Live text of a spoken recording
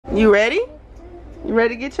You ready? You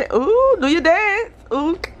ready to get your, ooh, do your dance.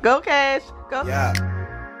 Ooh, go Cash, go. Yeah.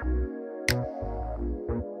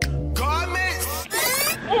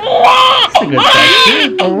 That's a good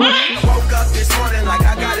question. Woke up this morning like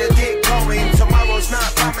I gotta get going. Tomorrow's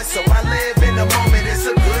not promised, so I live in the moment. It's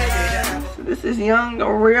a good day. This is Young, the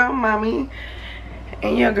real mommy,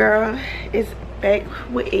 and your girl is back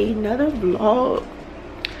with another vlog.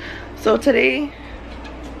 So today,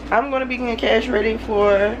 I'm gonna be getting Cash ready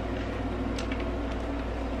for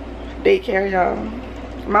daycare, y'all.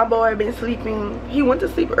 My boy been sleeping. He went to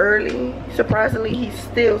sleep early. Surprisingly, he's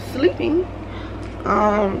still sleeping.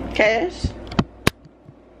 Cash.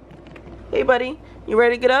 Hey, buddy. You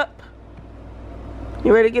ready to get up?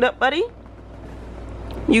 You ready to get up, buddy?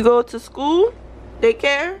 You go to school?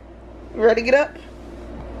 Daycare? You ready to get up?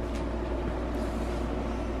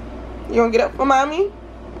 You gonna get up for mommy?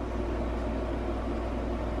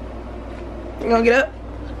 You gonna get up?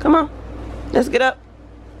 Come on. Let's get up.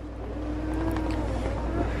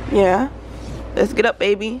 Yeah. Let's get up,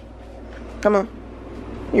 baby. Come on.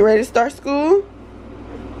 You ready to start school?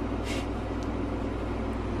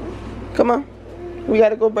 Come on. We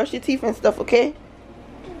gotta go brush your teeth and stuff, okay?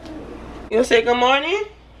 You gonna say good morning?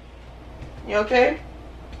 You okay?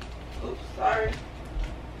 Oops, sorry.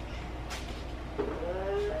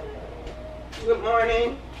 Good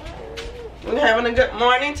morning. We're having a good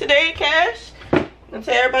morning today, Cash. Gonna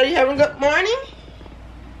tell everybody you're having a good morning.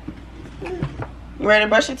 You ready to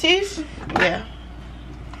brush your teeth? Yeah.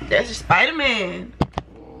 That's your Spider-Man.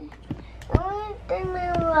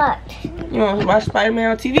 You want to watch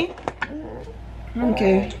Spider-Man on TV?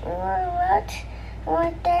 Okay.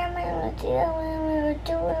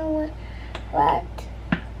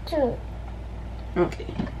 Okay.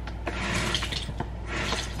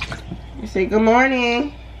 You say good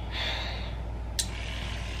morning.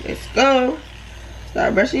 Let's go.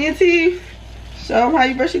 Start brushing your teeth. Show them how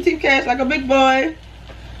you brush your teeth, Cash, like a big boy.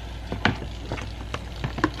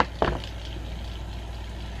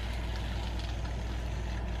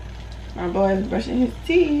 My boy is brushing his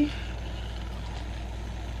teeth.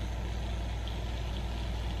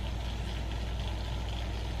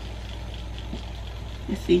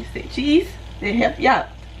 Let's see. Say cheese. They help you out.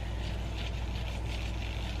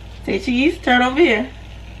 Say cheese. Turn over here.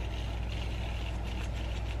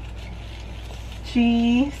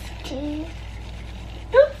 Cheese. Cheese.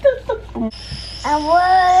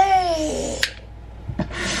 Away.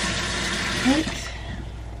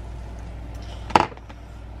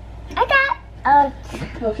 I got.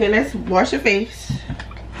 Okay, let's wash your face.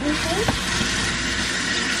 Let's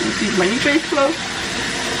see, bring your face close.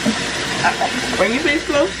 Bring your face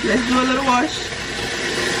close. Let's do a little wash.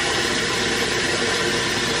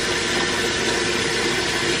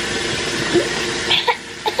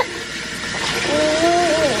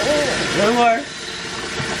 Little wash.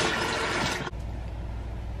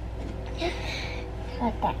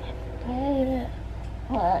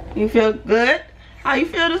 What? You feel good? How you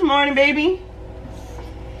feel this morning, baby?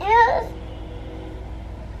 Yes.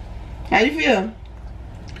 How you feel?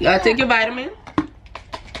 You gotta take your vitamin.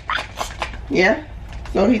 Yeah.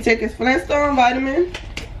 So he take his Flintstone vitamin.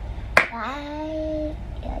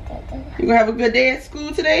 You gonna have a good day at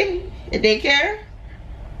school today? At daycare?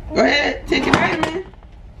 Go ahead, take your vitamin.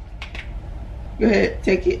 Go ahead,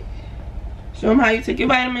 take it. Show him how you take your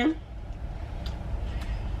vitamin.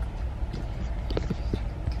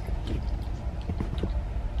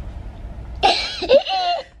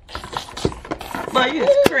 But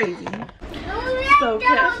it's crazy. So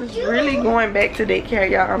Cash is really going back to daycare,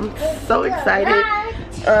 y'all. I'm so excited.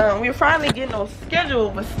 We're finally getting on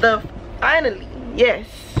schedule with stuff. Finally, yes.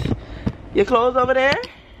 Your clothes over there?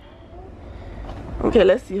 Okay,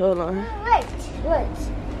 let's see. Hold on. Wait.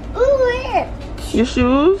 Where? Your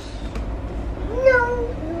shoes? No.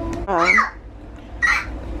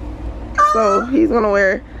 So he's gonna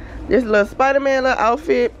wear this little Spider-Man little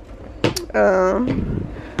outfit.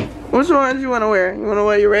 Which ones you wanna wear? You wanna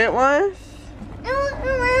wear your red ones?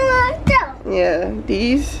 Yeah,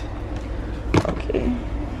 these. Okay.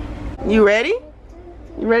 You ready?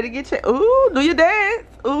 You ready to get your, ooh, do your dance.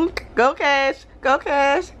 Ooh, go Cash, go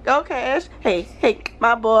Cash, go Cash. Hey,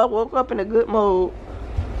 my boy woke up in a good mood.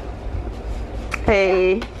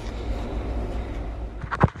 Hey.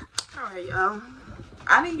 Alright, y'all.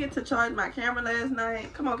 I didn't get to charge my camera last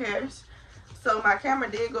night. Come on, Cash. So my camera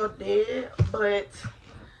did go dead, but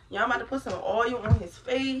y'all about to put some oil on his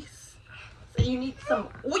face. So you need some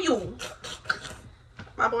oil.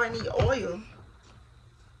 My boy need oil.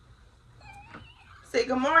 Say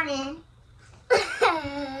good morning.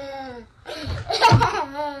 You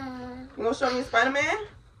gonna show me Spider-Man?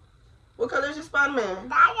 What color is your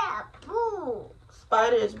Spider-Man? poo.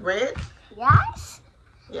 Spider is red? Yes.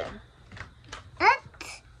 Yeah.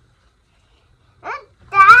 It's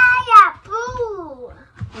Daya poo.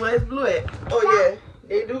 Where's blue at? Oh yeah,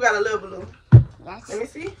 they do got a little blue. Yes. Let me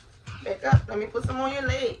see. Back up. Let me put some on your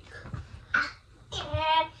leg.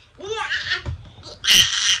 Alright.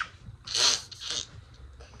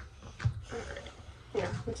 Yeah,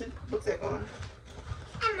 put your booksack on.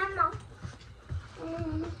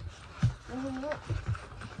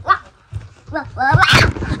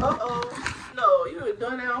 Uh-oh. No, you were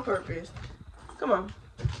doing that on purpose. Come on.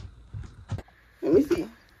 Let me see.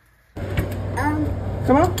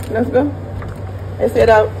 Come on, let's go. Let's head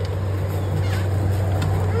out.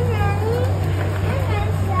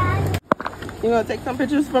 You gonna take some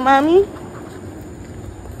pictures for mommy?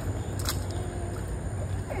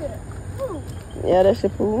 Yeah, that's your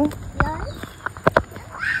pool.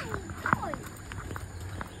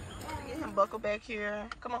 Get him buckled back here.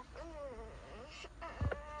 Come on.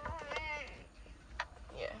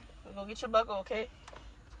 Yeah, we're gonna get your buckle, okay?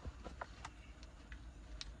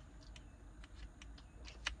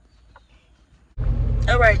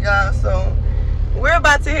 All right, y'all. So we're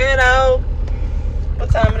about to head out.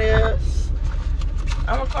 What time it is?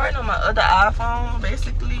 I'm recording on my other iPhone,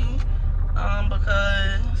 basically,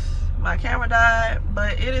 because my camera died.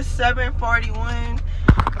 But it is 7:41,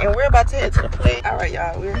 and we're about to head to the play. All right,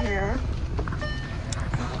 y'all. We're here.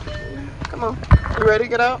 Come on. You ready to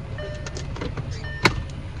get out?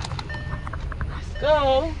 Let's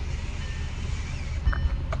go.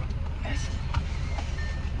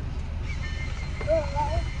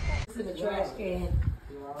 In the trash can.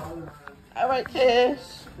 All right, Cash.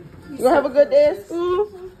 You gonna have a good day at school?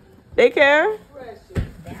 Daycare?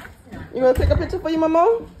 You gonna take a picture for your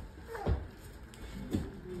mama?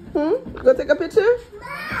 You gonna take a picture?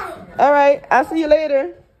 All right. I'll see you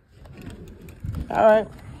later. All right.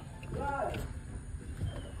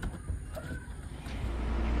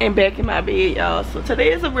 And back in my bed, y'all. So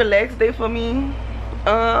today is a relaxed day for me.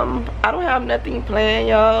 I don't have nothing planned,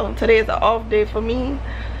 y'all. Today is an off day for me,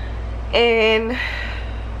 and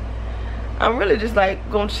I'm really just like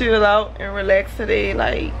gonna chill out and relax today.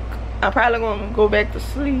 Like, I'm probably gonna go back to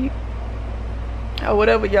sleep or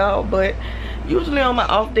whatever, y'all. But usually on my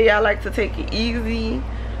off day, I like to take it easy,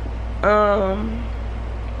 and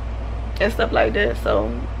stuff like that. So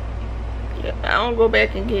yeah, I don't go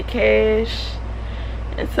back and get cash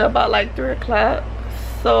until about like 3 o'clock.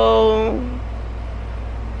 So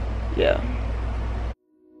yeah.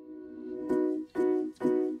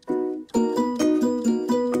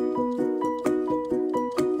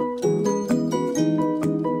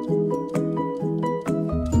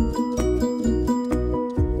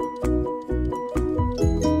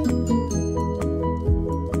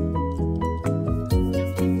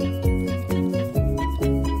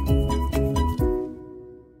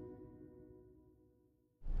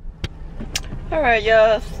 All right,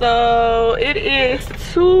 y'all. So it is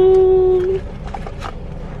 2.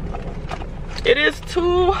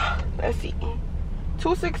 Let's see,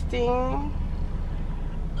 2:16,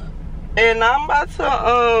 and I'm about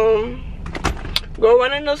to go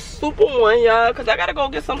run in the Super One, y'all, cause I gotta go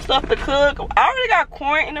get some stuff to cook. I already got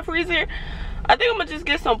corn in the freezer. I think I'm gonna just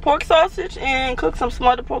get some pork sausage and cook some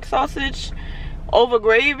smothered pork sausage over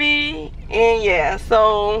gravy. And yeah,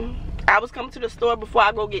 so I was coming to the store before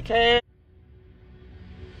I go get cash.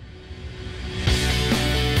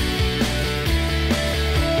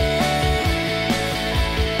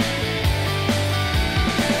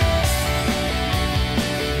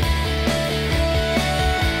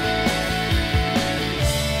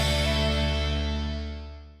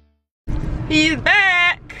 He's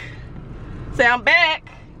back. Say I'm back.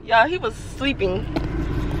 Y'all, he was sleeping.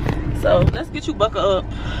 So let's get you buckled up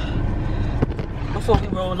before we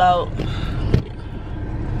roll out.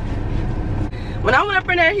 When I went up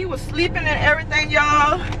in there, he was sleeping and everything,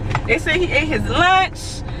 y'all. They said he ate his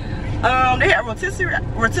lunch. They had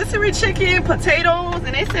rotisserie chicken, potatoes,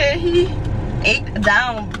 and they said he ate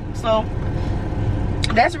down. So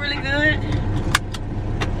that's really good.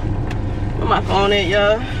 Where my phone at,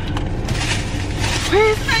 y'all?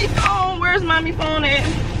 Where's my phone? Where's mommy phone at?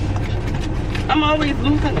 I'm always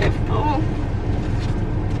losing that phone.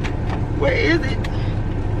 Where is it?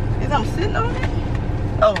 Is I'm sitting on it?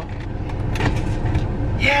 Oh.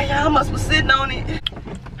 Yeah, y'all must be sitting on it.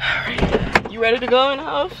 Alright. You ready to go in the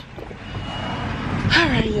house?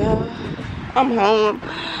 Alright, y'all. I'm home.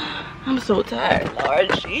 I'm so tired, Lord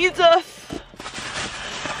Jesus.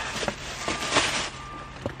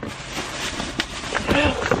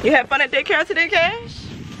 You had fun at daycare today, Cash?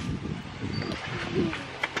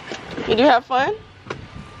 Did you have fun?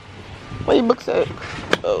 Where your books at?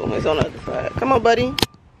 Oh, it's on the other side. Come on, buddy.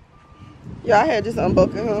 Y'all, I had just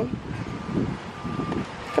unbuckled him.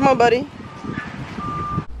 Come on, buddy.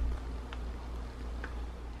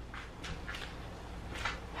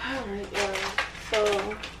 Alright, y'all.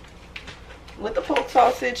 So, with the pork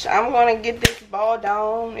sausage, I'm going to get this ball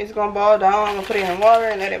down. It's going to ball down. I'm going to put it in water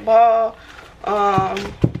and let it ball.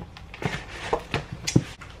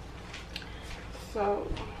 So...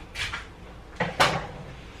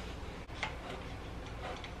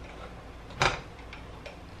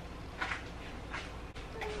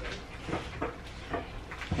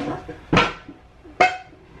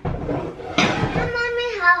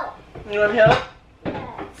 You want help?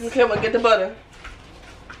 Yes. Okay, well, get the butter.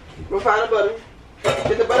 Go find the butter.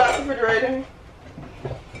 Get the butter out the refrigerator.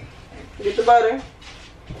 Get the butter.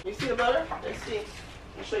 You see the butter? Let's see.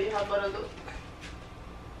 I'll show you how butter looks.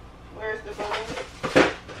 Where's the butter?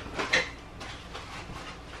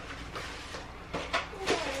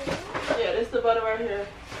 Yeah, this is the butter right here.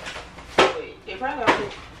 Wait, they probably got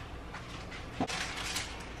it.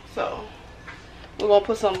 So, we're going to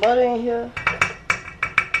put some butter in here.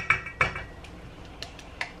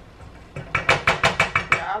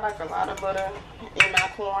 I like a lot of butter in my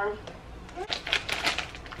corn.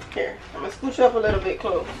 Here, I'm gonna scooch up a little bit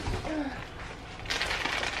close.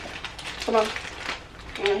 Come on.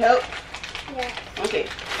 You need help? Yeah. Okay.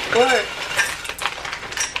 Good.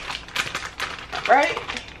 Right?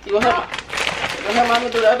 You gonna help? You gonna help mommy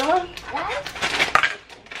do the other one? Right?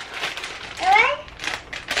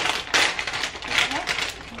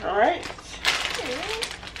 Alright? Alright.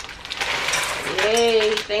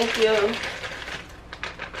 Yay, thank you.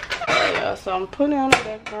 Yeah, so I'm putting on the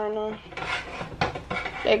back burner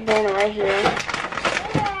right here.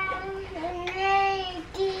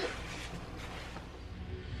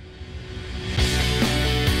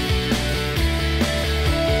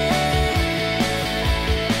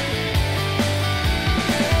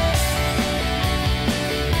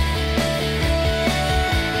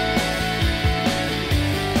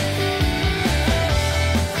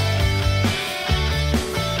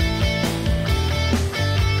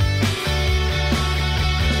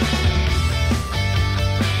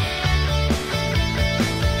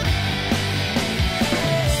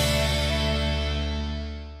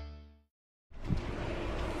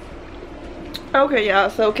 Okay, y'all,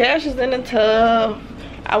 so Cash is in the tub.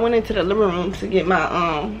 I went into the living room to get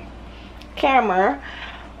my camera,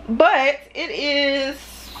 but it is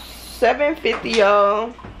 7:50,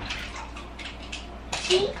 y'all.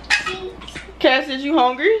 Cash, is you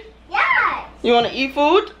hungry? Yes. You want to eat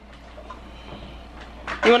food?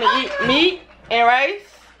 You want to eat meat and rice?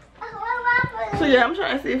 So yeah, I'm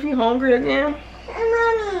trying to see if he's hungry again.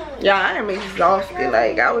 Yeah, I am exhausted.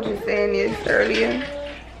 Like, I was just saying this earlier.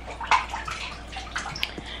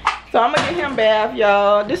 So I'm gonna get him bath,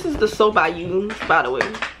 y'all. This is the soap I use, by the way,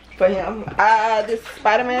 for him. This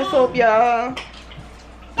Spider-Man soap, y'all.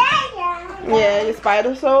 Yeah, your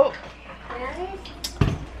spider soap.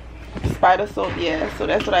 Spider soap, yeah. So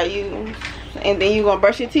that's what I use. And then you gonna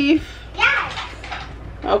brush your teeth? Yes.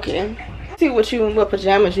 Okay. See what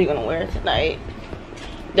pajamas you gonna wear tonight.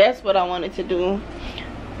 That's what I wanted to do.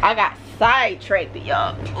 I got sidetracked,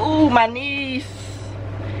 y'all. Ooh, my knees.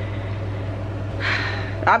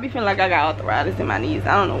 I be feeling like I got arthritis in my knees.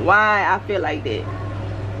 I don't know why I feel like that.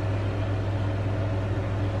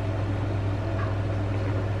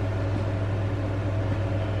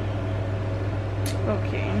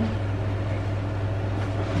 Okay.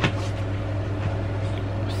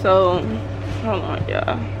 So, hold on,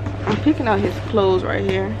 y'all. I'm picking out his clothes right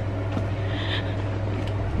here.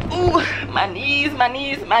 Ooh, my knees, my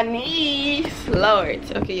knees, my knees. Lord.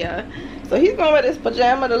 Okay, y'all. So he's going with his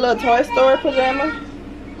pajama, the little Toy Story pajama.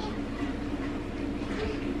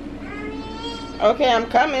 Okay, I'm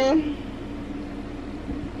coming.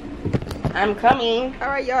 I'm coming.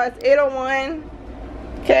 Alright, y'all, it's 8:01.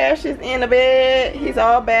 Cash is in the bed. He's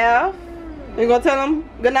all bath. You gonna tell him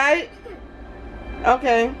good night?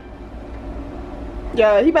 Okay.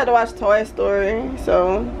 Yeah, he about to watch Toy Story,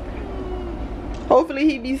 so hopefully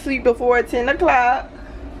he be asleep before 10 o'clock.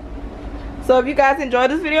 So if you guys enjoyed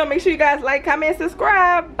this video, make sure you guys like, comment,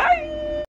 subscribe. Bye.